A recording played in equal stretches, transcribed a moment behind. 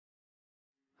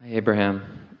Hi, Abraham.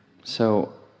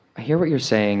 So I hear what you're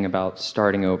saying about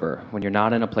starting over. When you're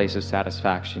not in a place of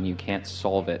satisfaction, you can't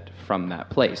solve it from that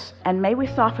place. And may we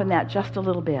soften that just a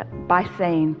little bit by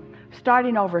saying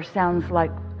starting over sounds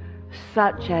like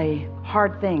such a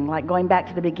hard thing, like going back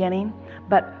to the beginning.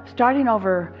 But starting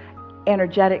over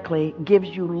energetically gives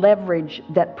you leverage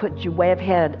that puts you way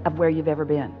ahead of where you've ever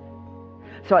been.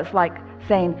 So it's like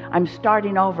saying, I'm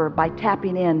starting over by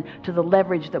tapping in to the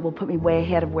leverage that will put me way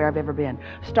ahead of where I've ever been.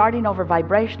 Starting over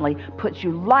vibrationally puts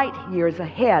you light years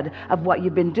ahead of what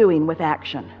you've been doing with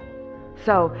action.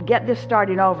 So get this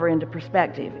starting over into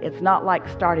perspective. It's not like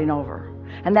starting over.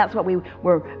 And that's what we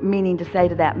were meaning to say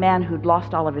to that man who'd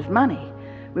lost all of his money.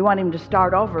 We want him to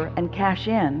start over and cash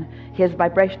in his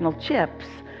vibrational chips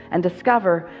and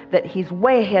discover that he's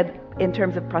way ahead in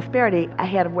terms of prosperity,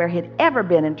 ahead of where he'd ever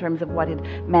been in terms of what he'd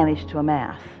managed to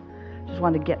amass. Just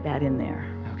wanted to get that in there.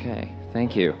 Okay,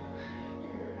 thank you.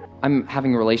 I'm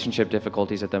having relationship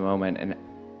difficulties at the moment, and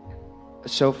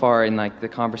so far in the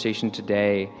conversation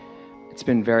today, it's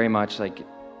been very much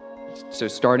so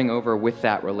starting over with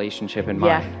that relationship in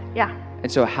mind. Yeah.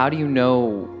 And so how do you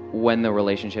know when the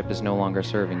relationship is no longer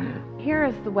serving you? Here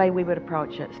is the way we would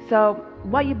approach it. So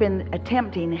what you've been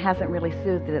attempting hasn't really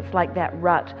soothed it. It's like that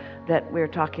rut that we're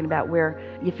talking about, where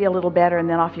you feel a little better and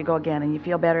then off you go again, and you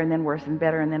feel better and then worse and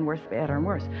better and then worse, better and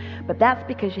worse. But that's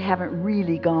because you haven't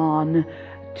really gone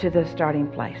to the starting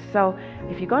place. So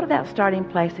if you go to that starting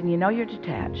place and you know you're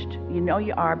detached, you know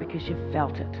you are because you've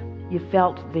felt it. You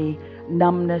felt the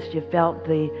numbness, you felt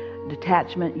the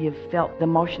detachment, you've felt the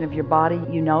motion of your body.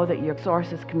 You know that your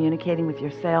source is communicating with your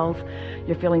cells.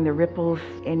 You're feeling the ripples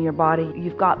in your body.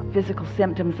 You've got physical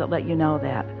symptoms that let you know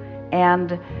that.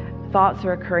 And thoughts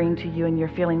are occurring to you and you're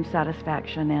feeling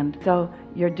satisfaction. And so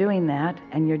you're doing that,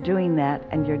 and you're doing that,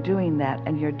 and you're doing that,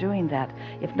 and you're doing that.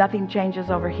 If nothing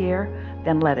changes over here,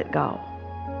 then let it go.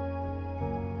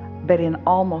 But in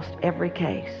almost every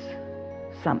case,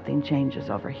 something changes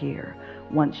over here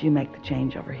once you make the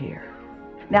change over here.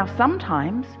 Now,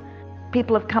 sometimes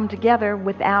people have come together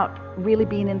without really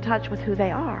being in touch with who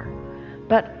they are.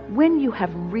 But when you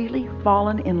have really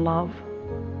fallen in love,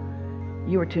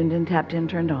 you are tuned in, tapped in,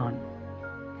 turned on.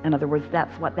 In other words,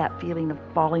 that's what that feeling of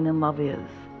falling in love is.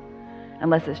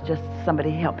 Unless it's just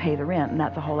somebody help pay the rent, and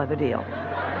that's a whole other deal.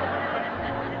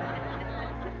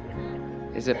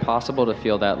 Is it possible to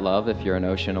feel that love if you're an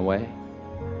ocean away?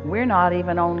 We're not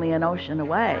even only an ocean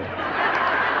away.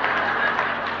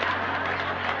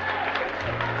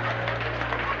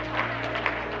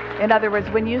 In other words,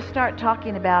 when you start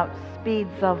talking about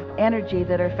speeds of energy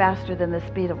that are faster than the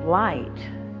speed of light,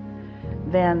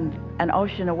 then an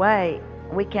ocean away,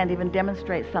 we can't even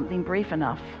demonstrate something brief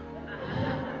enough.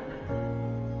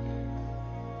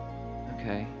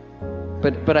 Okay.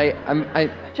 But I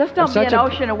just don't be an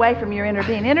ocean away from your inner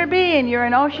being. Inner being, you're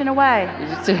an ocean away.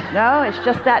 No, it's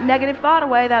just that negative thought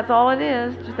away. That's all it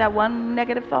is. Just that one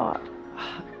negative thought.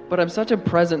 But I'm such a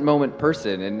present moment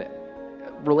person, and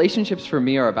relationships for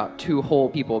me are about two whole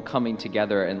people coming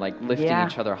together and lifting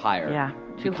each other higher. Yeah,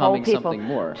 two becoming whole people, something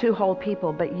more. Two whole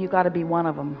people, but you got to be one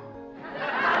of them.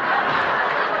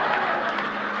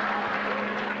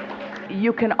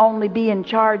 You can only be in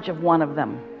charge of one of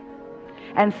them.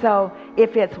 And so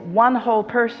if it's one whole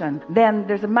person, then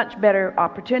there's a much better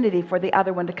opportunity for the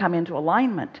other one to come into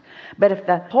alignment. But if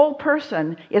the whole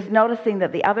person is noticing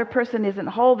that the other person isn't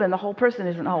whole, then the whole person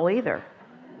isn't whole either.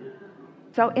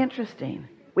 So interesting.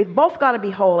 We've both got to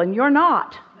be whole, and you're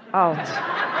not. Oh.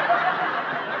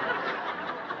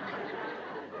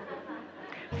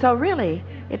 So really,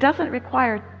 it doesn't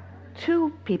require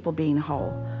two people being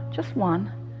whole, just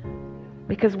one.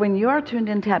 Because when you're tuned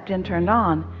in, tapped in, turned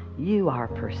on, you are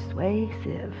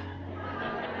persuasive.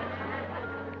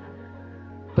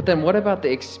 But then what about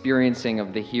the experiencing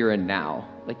of the here and now?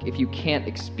 If you can't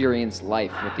experience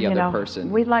life with the other person.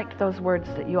 We liked those words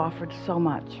that you offered so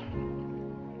much.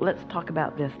 Let's talk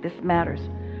about this. This matters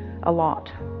a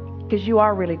lot because you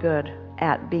are really good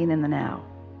at being in the now.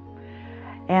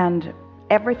 And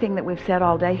everything that we've said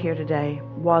all day here today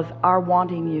was our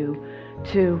wanting you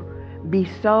to be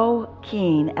so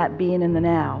keen at being in the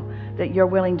now that you're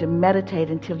willing to meditate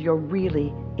until you're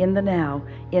really in the now,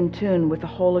 in tune with the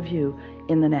whole of you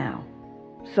in the now,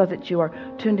 so that you are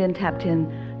tuned in, tapped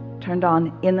in, turned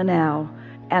on in the now,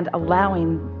 and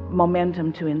allowing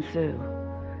momentum to ensue.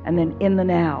 And then in the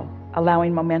now,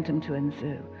 allowing momentum to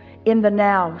ensue. In the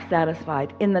now,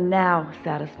 satisfied. In the now,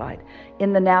 satisfied.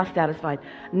 In the now, satisfied.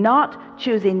 Not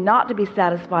choosing not to be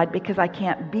satisfied because I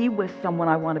can't be with someone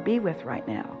I want to be with right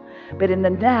now. But in the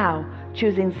now,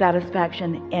 choosing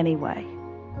satisfaction anyway.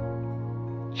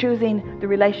 Choosing the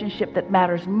relationship that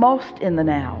matters most in the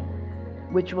now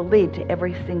which will lead to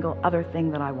every single other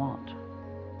thing that I want.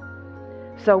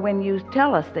 So when you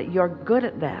tell us that you're good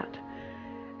at that,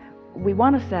 we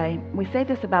want to say, we say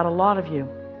this about a lot of you,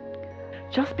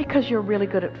 just because you're really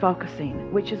good at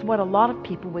focusing, which is what a lot of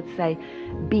people would say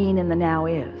being in the now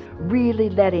is, really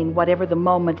letting whatever the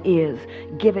moment is,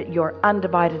 give it your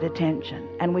undivided attention.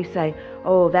 And we say,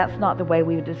 oh, that's not the way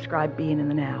we would describe being in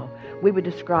the now. We would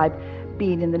describe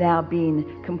being in the now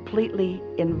being completely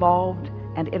involved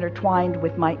and intertwined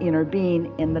with my inner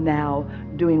being in the now,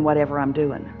 doing whatever I'm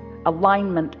doing.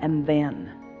 Alignment and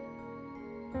then.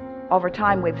 Over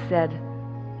time we've said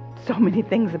so many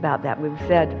things about that. We've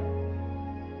said,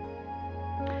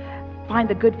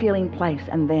 find a good feeling place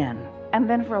and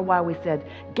then for a while we said,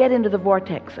 get into the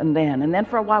vortex and then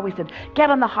for a while we said, get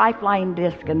on the high flying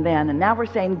disc and now we're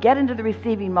saying, get into the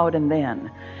receiving mode and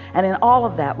in all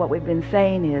of that, what we've been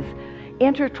saying is,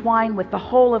 intertwine with the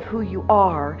whole of who you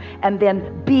are and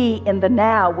then be in the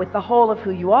now with the whole of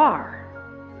who you are.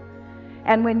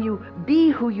 And when you be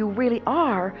who you really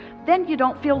are, then you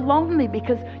don't feel lonely,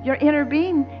 because your inner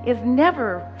being is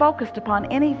never focused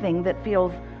upon anything that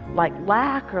feels like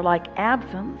lack or like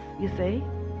absence, you see.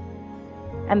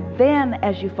 And then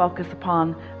as you focus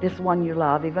upon this one you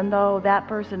love, even though that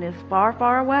person is far,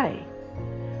 far away,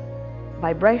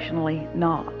 vibrationally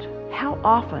not. How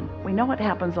often, we know it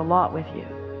happens a lot with you,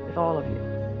 with all of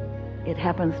you. It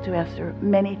happens to Esther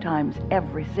many times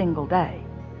every single day.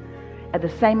 At the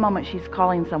same moment she's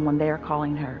calling someone, they're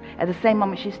calling her. At the same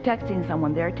moment she's texting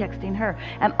someone, they're texting her.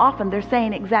 And often they're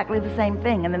saying exactly the same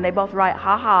thing, and then they both write,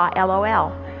 ha ha,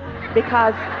 LOL.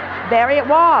 Because there it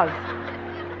was.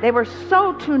 They were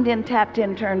so tuned in, tapped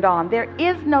in, turned on. There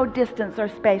is no distance or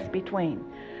space between.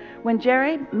 When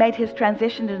Jerry made his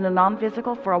transition into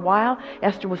non-physical for a while,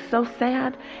 Esther was so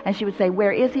sad, and she would say,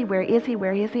 where is he, where is he,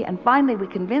 where is he? And finally we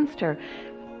convinced her,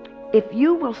 if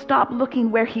you will stop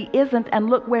looking where he isn't and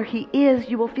look where he is,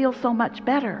 you will feel so much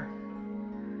better.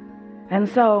 And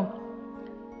so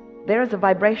there is a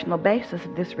vibrational basis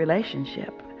of this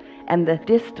relationship, and the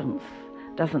distance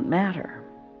doesn't matter.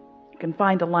 You can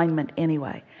find alignment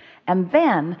anyway. And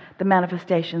then the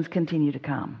manifestations continue to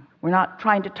come. We're not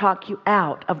trying to talk you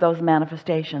out of those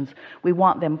manifestations. We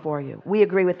want them for you. We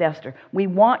agree with Esther. We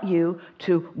want you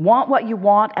to want what you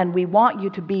want, and we want you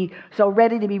to be so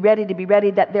ready to be ready to be ready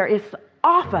that there is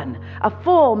often a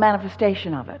full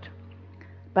manifestation of it.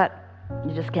 But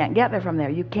you just can't get there from there.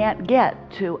 You can't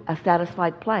get to a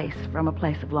satisfied place from a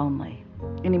place of lonely,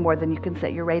 any more than you can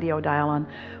set your radio dial on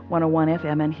 101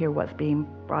 FM and hear what's being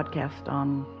broadcast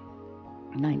on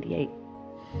 98.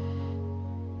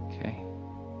 Okay.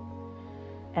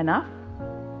 Enough?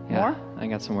 Yeah, More? I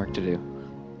got some work to do.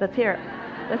 Let's hear it.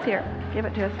 Let's hear it. Give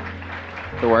it to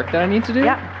us. The work that I need to do?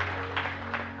 Yeah.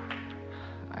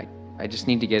 I just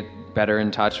need to get better in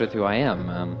touch with who I am.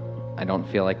 I don't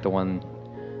feel like the one...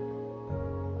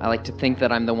 I like to think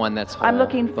that I'm the one that's whole. I'm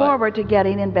looking forward to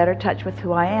getting in better touch with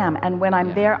who I am. And when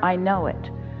I'm there, I know it.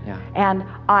 Yeah. And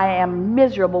I am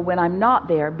miserable when I'm not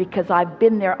there, because I've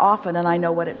been there often and I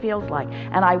know what it feels like.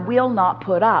 And I will not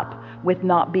put up with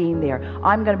not being there.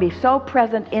 I'm going to be so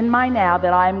present in my now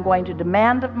that I'm going to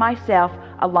demand of myself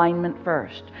alignment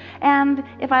first. And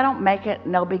if I don't make it,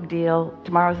 no big deal.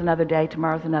 Tomorrow's another day,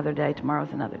 tomorrow's another day,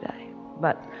 tomorrow's another day.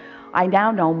 But I now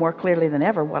know more clearly than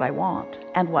ever what I want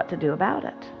and what to do about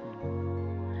it.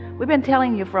 We've been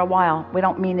telling you for a while, we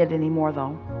don't mean it anymore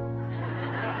though.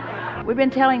 We've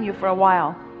been telling you for a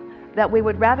while that we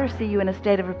would rather see you in a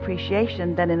state of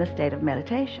appreciation than in a state of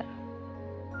meditation.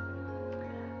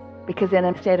 Because in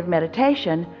a state of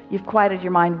meditation, you've quieted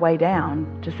your mind way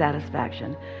down to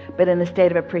satisfaction. But in a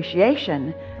state of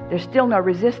appreciation, there's still no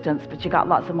resistance, but you got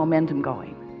lots of momentum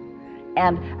going.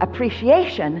 And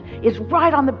appreciation is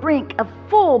right on the brink of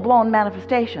full-blown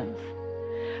manifestations.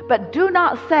 But do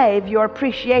not save your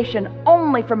appreciation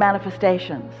only for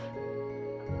manifestations.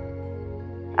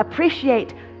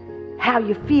 Appreciate how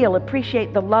you feel,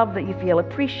 appreciate the love that you feel,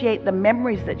 appreciate the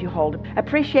memories that you hold,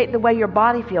 appreciate the way your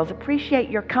body feels, appreciate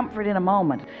your comfort in a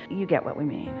moment. You get what we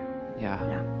mean.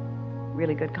 Yeah.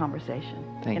 Really good conversation.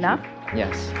 Thank Enough? you.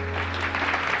 Yes.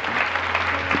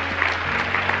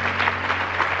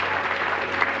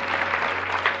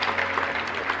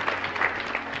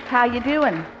 How you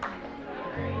doing?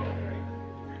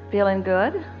 Feeling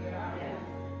good?